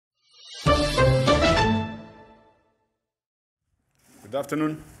Good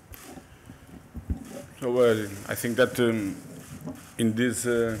afternoon. So I think that in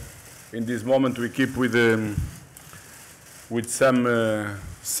this moment we keep with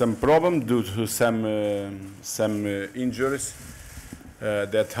some problem due to some injuries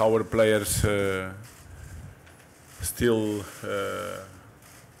that our players still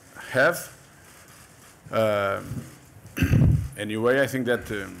have. Anyway, I think that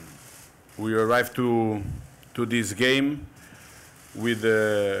we arrived to this game with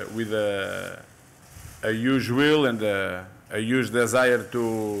a huge will and a huge desire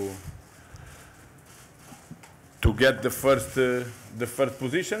to get the first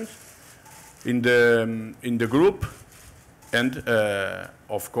positions in the group, and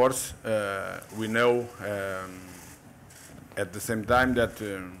of course we know at the same time that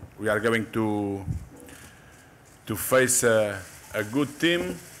we are going to face a good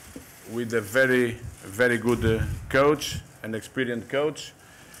team with a very good coach, an experienced coach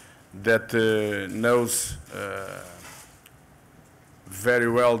that knows very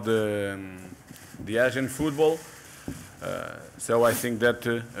well the Asian football. So I think that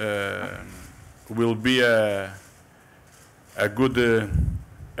will be a good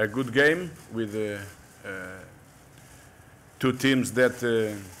game with two teams that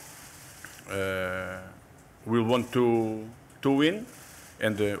will want to win,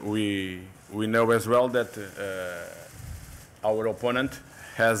 and we know as well that our opponent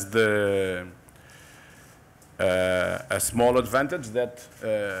has a small advantage that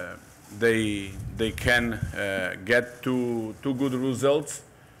they can get two good results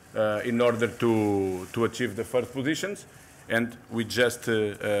in order to achieve the first positions, and we just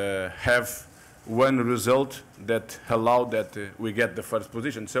have one result that allow that we get the first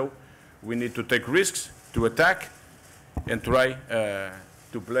position. So we need to take risks, to attack, and try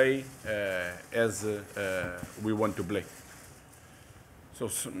to play as we want to play. So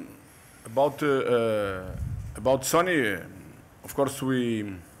about Sonny, of course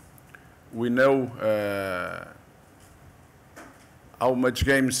we know how much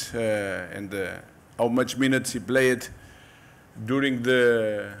games and how much minutes he played during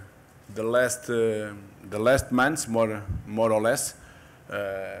the last months, more or less.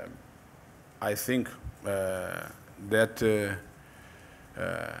 I think that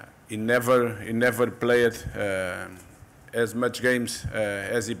he never played as much games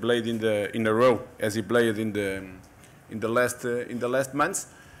as he played in a row as he played in the last months.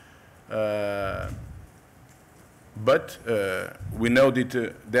 But we know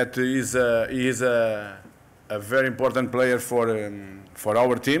that he is a very important player for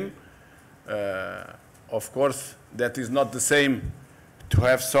our team. Of course, that is not the same to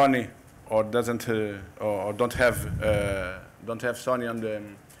have Sonny or don't have Sonny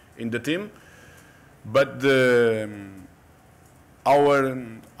in the team, but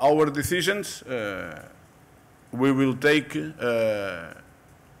our decisions we will take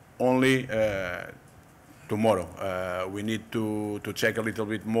only tomorrow. We need to check a little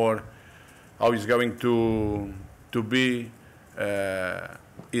bit more how it's going to be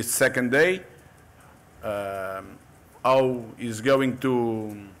his second day, how he's going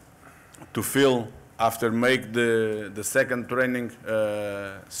to feel after make the second training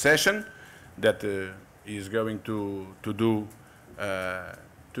session that he's going to do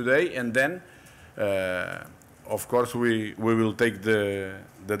today, and then of course we will take the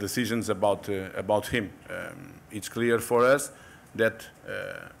decisions about him. It's clear for us that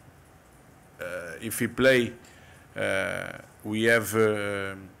if he play, we have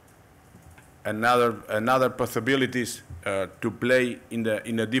another possibilities to play in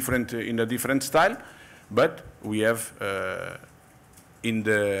a different style, but we have in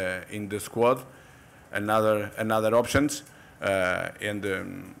the squad another options,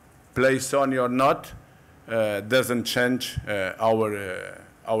 and play Sonny or not doesn't change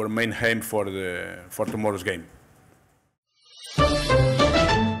our main aim for tomorrow's game.